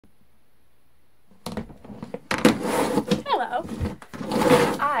video.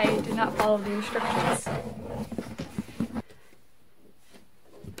 I did not follow the instructions.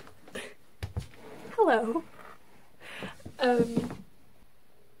 Hello.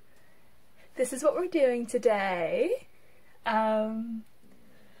 This is what we're doing today. So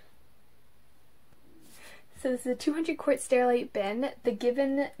this is a 200 quart Sterilite bin. The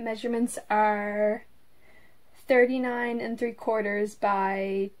given measurements are 39 3/4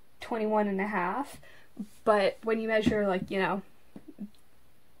 by 21 1/2. But when you measure, like, you know,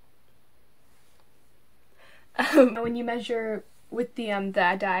 when you measure with the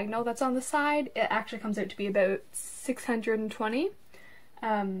diagonal that's on the side, it actually comes out to be about 620.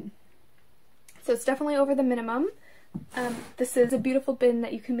 So it's definitely over the minimum. This is a beautiful bin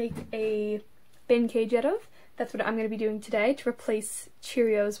that you can make a bin cage out of. That's what I'm going to be doing today to replace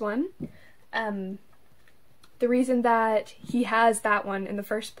Cheerios one. The reason that he has that one in the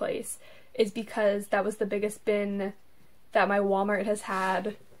first place is because that was the biggest bin that my Walmart has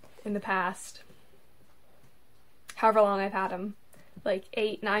had in the past however long I've had them, like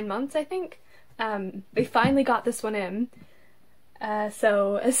 8-9 months I think. They finally got this one in,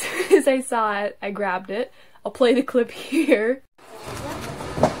 so as soon as I saw it I grabbed it. I'll play the clip here.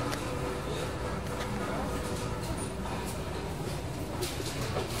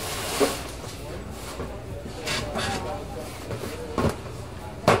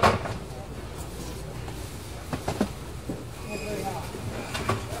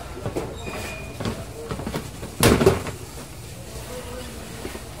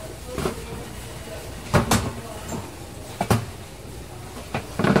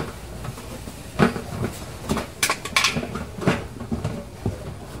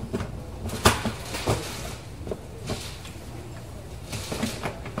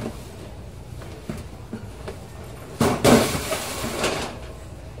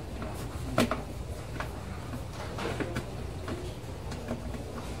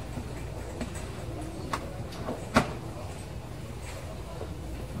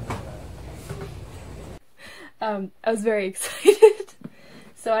 I was very excited,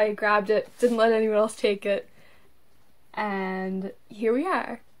 so I grabbed it, didn't let anyone else take it, and here we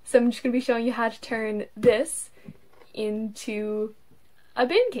are. So I'm just going to be showing you how to turn this into a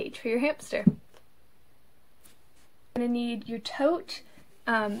bin cage for your hamster. You're going to need your tote,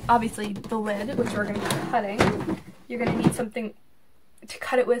 obviously the lid, which we're going to be cutting. You're going to need something to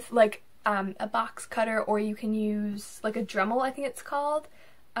cut it with, like a box cutter, or you can use like a Dremel, I think it's called.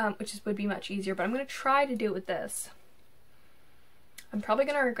 Which would be much easier, but I'm going to try to do it with this. I'm probably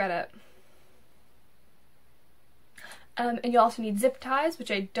going to regret it. And you also need zip ties, which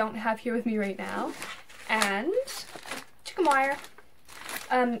I don't have here with me right now, and chicken wire.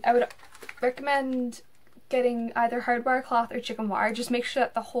 I would recommend getting either hardwire cloth or chicken wire. Just make sure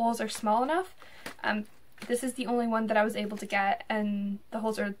that the holes are small enough. This is the only one that I was able to get, and the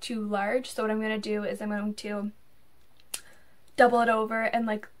holes are too large, so what I'm going to do is I'm going to double it over and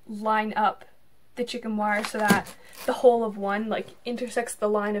like line up the chicken wire so that the hole of one like intersects the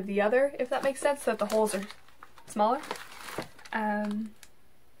line of the other, if that makes sense, so that the holes are smaller. I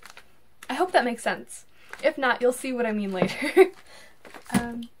hope that makes sense. If not, you'll see what I mean later.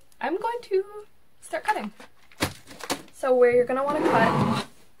 I'm going to start cutting. So where you're going to want to cut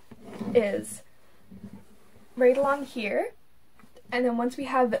is right along here, and then once we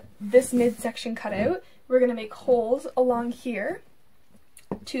have this midsection cut out, we're going to make holes along here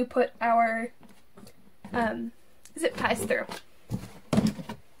to put our zip ties through.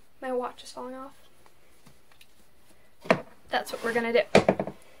 My watch is falling off. That's what we're going to do.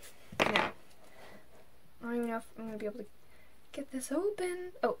 Now, I don't even know if I'm going to be able to get this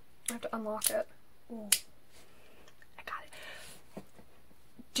open. Oh, I have to unlock it. Ooh. I got it.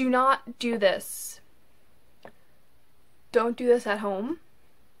 Do not do this. Don't do this at home.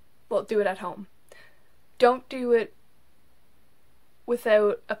 Well, do it at home. Don't do it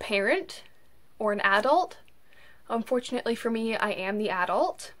without a parent or an adult. Unfortunately for me, I am the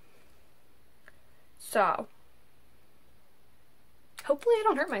adult. So, hopefully I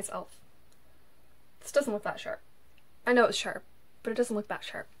don't hurt myself. This doesn't look that sharp. I know it's sharp, but it doesn't look that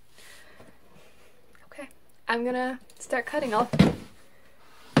sharp. Okay, I'm gonna start cutting. Hopefully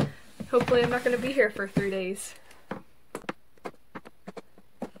I'm not gonna be here for 3 days.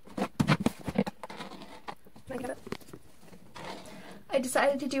 I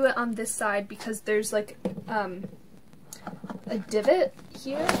decided to do it on this side because there's like a divot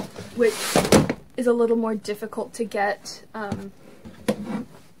here, which is a little more difficult to get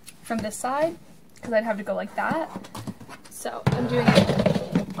from this side, because I'd have to go like that. So I'm doing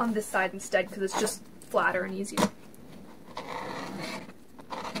it on this side instead because it's just flatter and easier.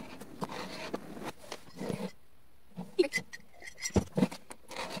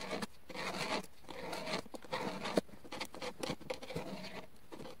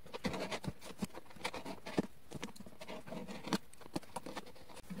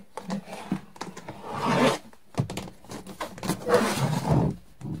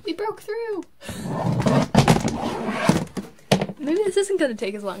 gonna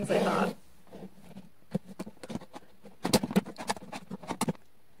take as long as I thought.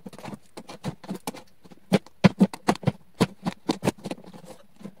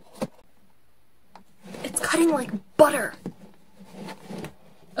 It's cutting like butter.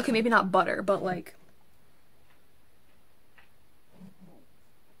 Okay, maybe not butter, but like...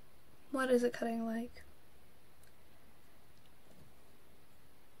 What is it cutting like?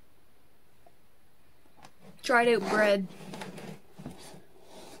 Dried out bread.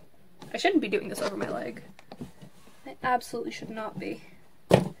 I shouldn't be doing this over my leg. I absolutely should not be.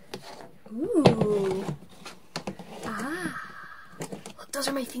 Ooh. Ah. Look, those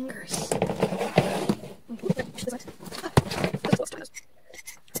are my fingers.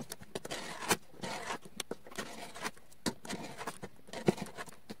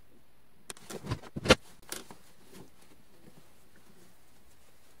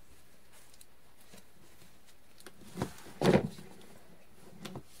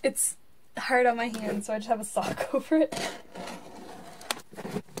 It's hard on my hands, so I just have a sock over it.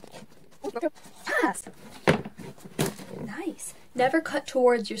 Fast. Nice. Never cut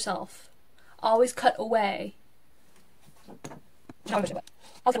towards yourself. Always cut away.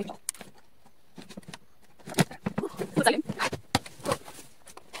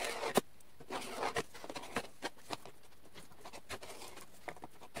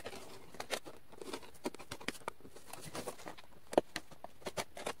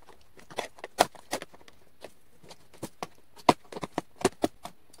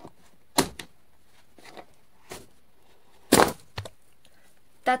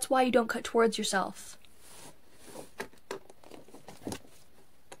 That's why you don't cut towards yourself.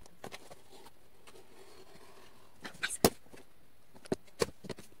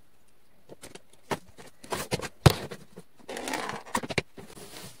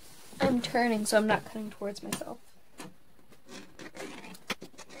 I'm turning, so I'm not cutting towards myself.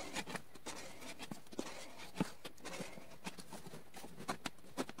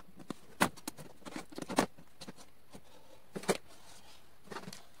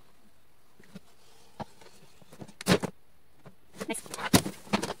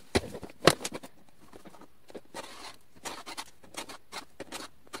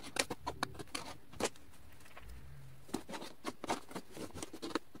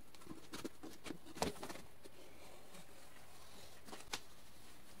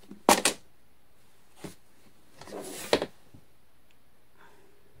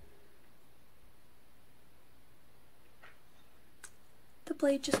 The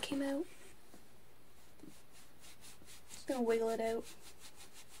blade just came out. Just gonna wiggle it out.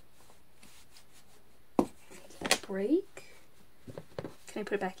 Break. Can I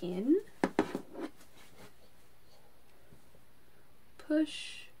put it back in?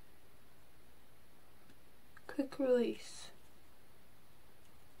 Push. Quick release.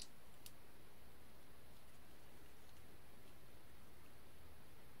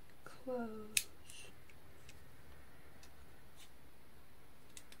 Close.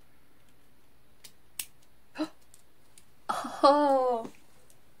 Oh!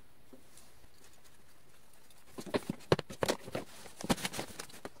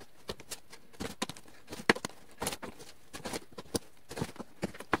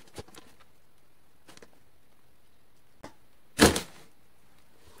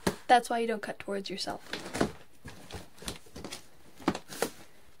 That's why you don't cut towards yourself.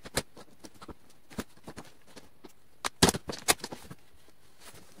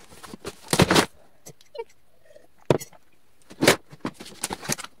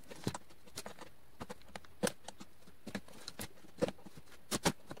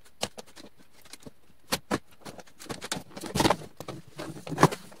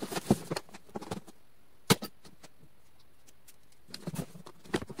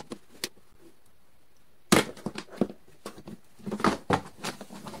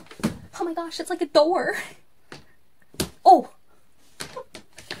 Oh my gosh, it's like a door. Oh!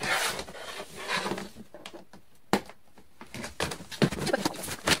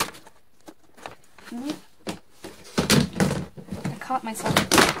 I caught myself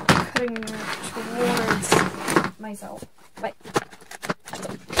cutting towards myself. Wait.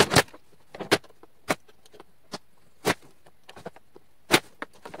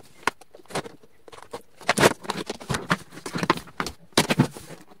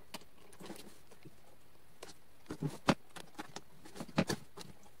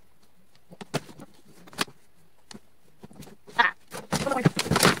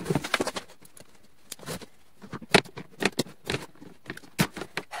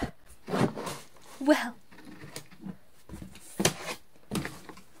 Well,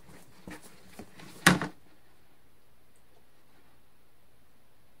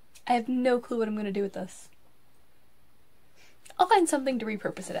 I have no clue what I'm going to do with this. I'll find something to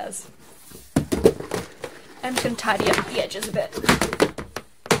repurpose it as. I'm just going to tidy up the edges a bit.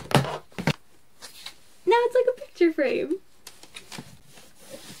 Now it's like a picture frame.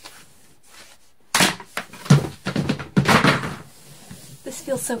 This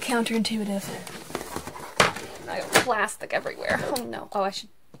feels so counterintuitive. I got plastic everywhere. Oh no. Oh, I should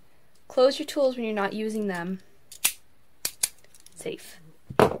close your tools when you're not using them. Safe.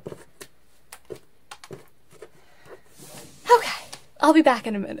 Okay, I'll be back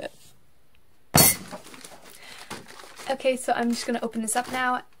in a minute. Okay, so I'm just gonna open this up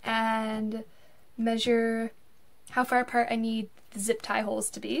now and measure how far apart I need the zip tie holes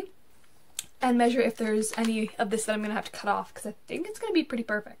to be, and measure if there's any of this that I'm gonna have to cut off, because I think it's gonna be pretty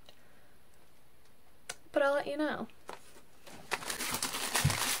perfect. But I'll let you know.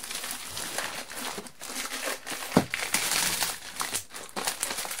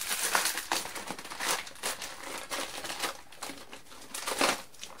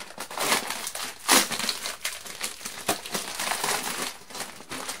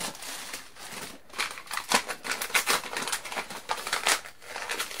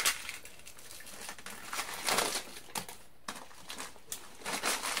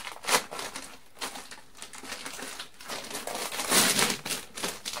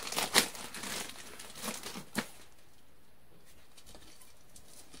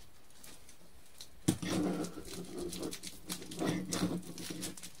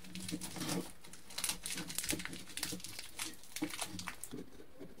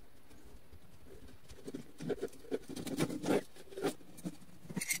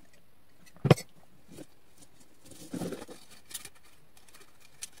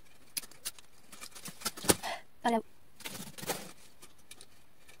 Hello.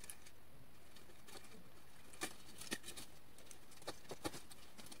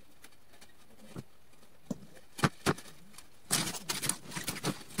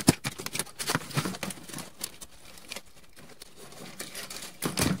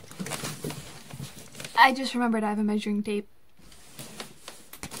 I just remembered I have a measuring tape.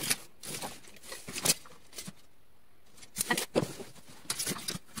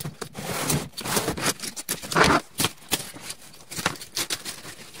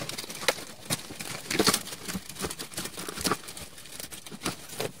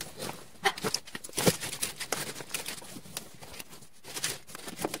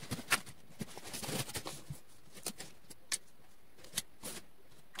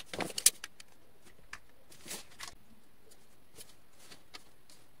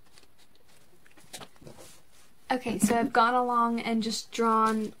 Okay, so I've gone along and just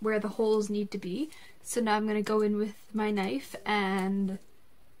drawn where the holes need to be. So now I'm going to go in with my knife and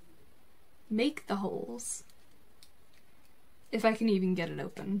make the holes. If I can even get it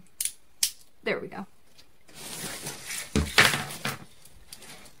open. There we go.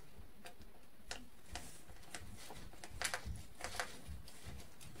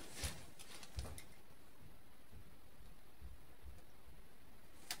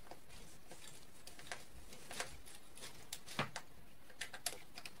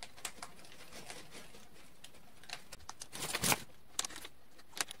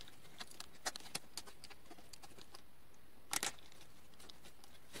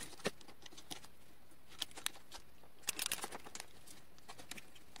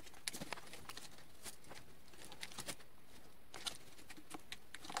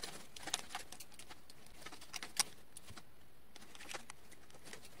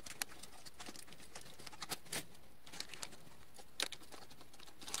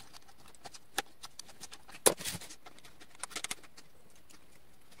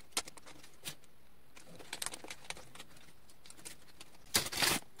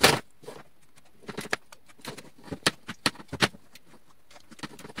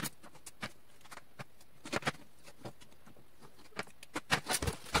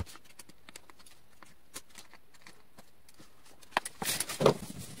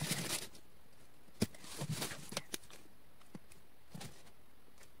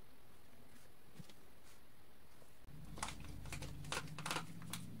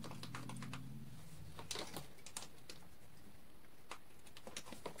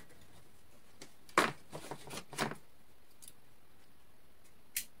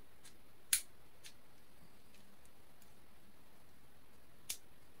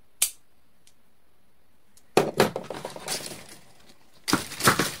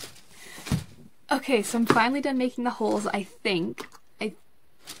 Okay, so I'm finally done making the holes, I think. I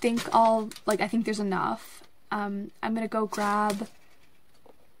think there's enough. I'm gonna go grab...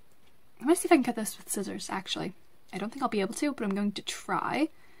 I'm gonna see if I can cut this with scissors, actually. I don't think I'll be able to, but I'm going to try.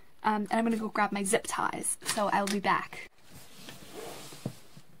 and I'm gonna go grab my zip ties, so I'll be back.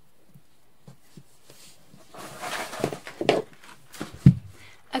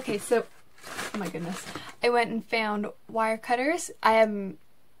 Okay, so, oh my goodness, I went and found wire cutters.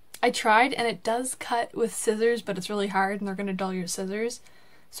 I tried, and it does cut with scissors, but it's really hard and they're gonna dull your scissors.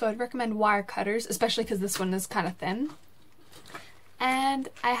 So I'd recommend wire cutters, especially because this one is kind of thin. And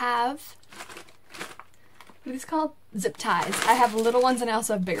I have, what are these called? Zip ties. I have little ones and I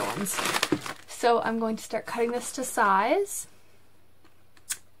also have bigger ones. So I'm going to start cutting this to size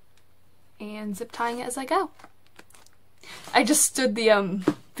and zip tying it as I go. I just stood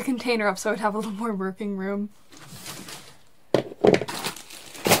the container up so I'd have a little more working room.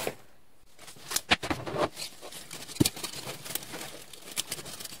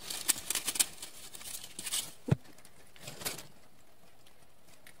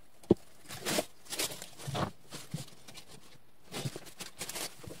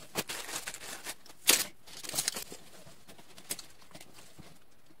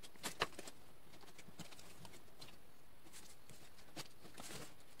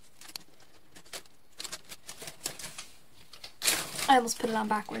 I almost put it on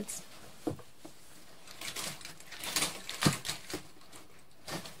backwards.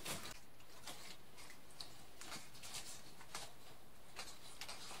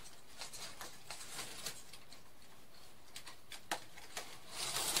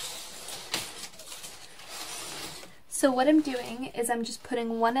 So what I'm doing is I'm just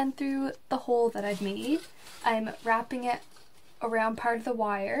putting one end through the hole that I've made. I'm wrapping it around part of the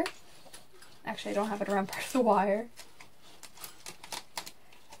wire. Actually, I don't have it around part of the wire.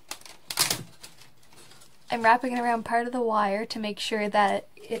 I'm wrapping it around part of the wire to make sure that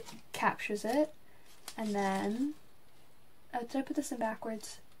it captures it. And then, oh, did I put this in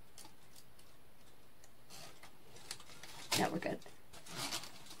backwards? No, we're good.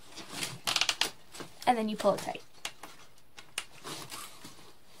 And then you pull it tight.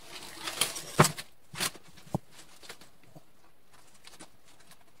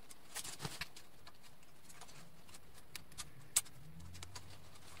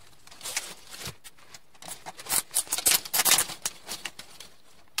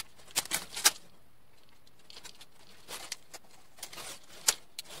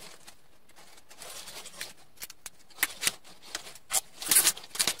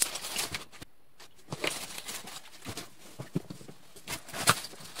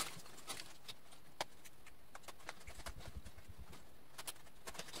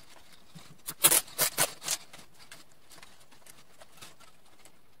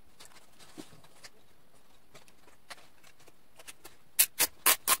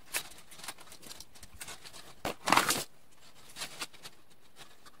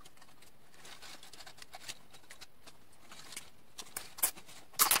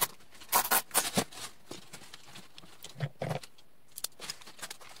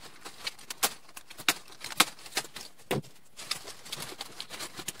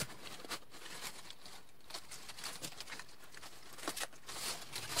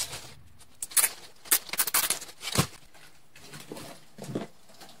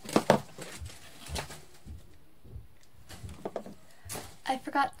 I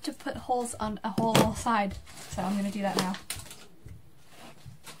forgot to put holes on a whole side, so I'm going to do that now.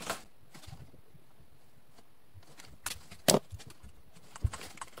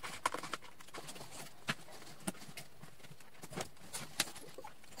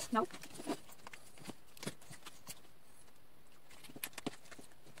 Nope.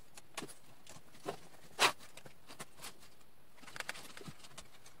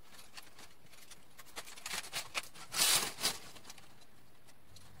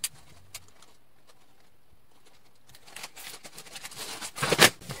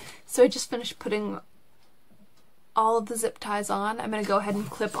 So I just finished putting all of the zip ties on. I'm going to go ahead and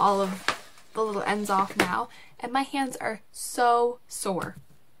clip all of the little ends off now. And my hands are so sore.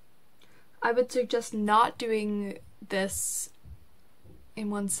 I would suggest not doing this in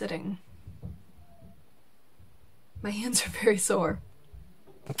one sitting. My hands are very sore.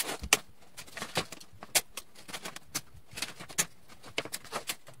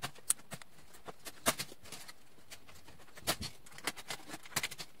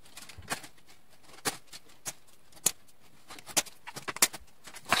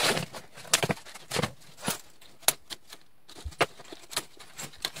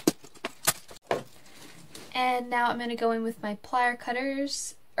 And now I'm going to go in with my plier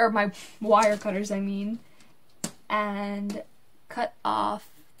cutters, or my wire cutters I mean, and cut off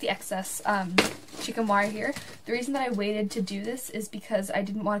the excess chicken wire here. The reason that I waited to do this is because I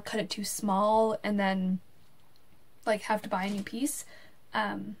didn't want to cut it too small and then like have to buy a new piece.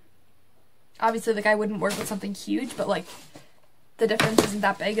 obviously like I wouldn't work with something huge, but like the difference isn't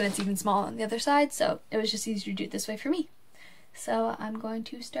that big and it's even small on the other side, so it was just easier to do it this way for me. So I'm going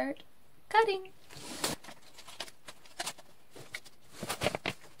to start cutting.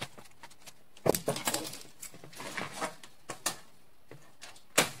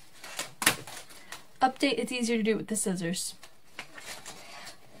 Update, it's easier to do it with the scissors.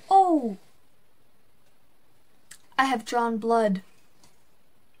 Oh! I have drawn blood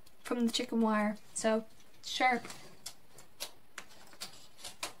from the chicken wire, so it's sharp.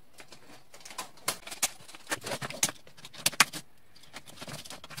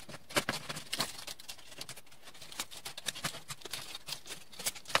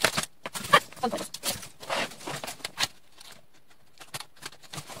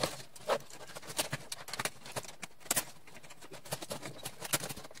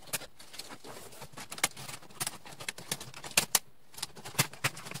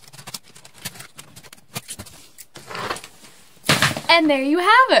 And there you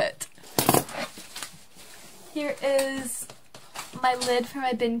have it! Here is my lid for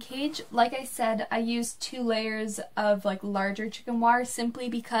my bin cage. Like I said, I used 2 layers of like larger chicken wire simply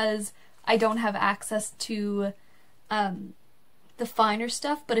because I don't have access to the finer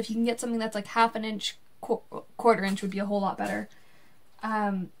stuff, but if you can get something that's like half an inch, quarter inch would be a whole lot better.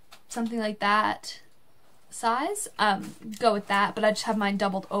 Something like that size, go with that, but I just have mine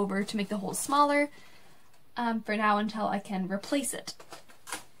doubled over to make the holes smaller. For now until I can replace it.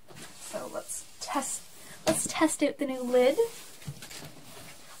 So let's test out the new lid.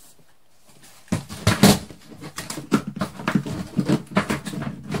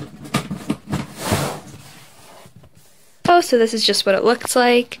 Oh, so this is just what it looks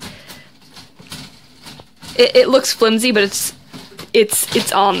like. It looks flimsy, but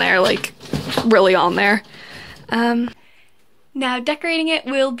it's on there, like really on there. Now decorating it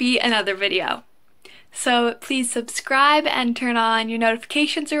will be another video. So please subscribe and turn on your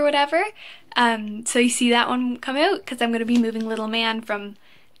notifications or whatever, so you see that one come out, because I'm going to be moving little man from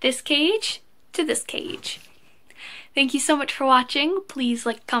this cage to this cage. Thank you so much for watching. Please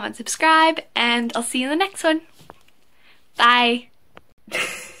like, comment, subscribe, and I'll see you in the next one. Bye!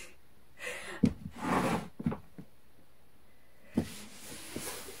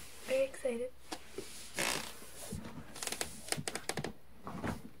 Very excited.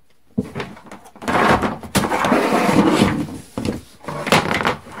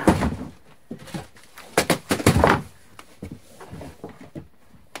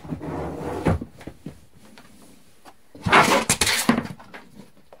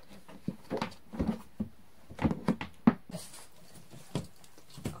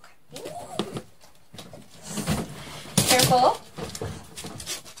 Careful.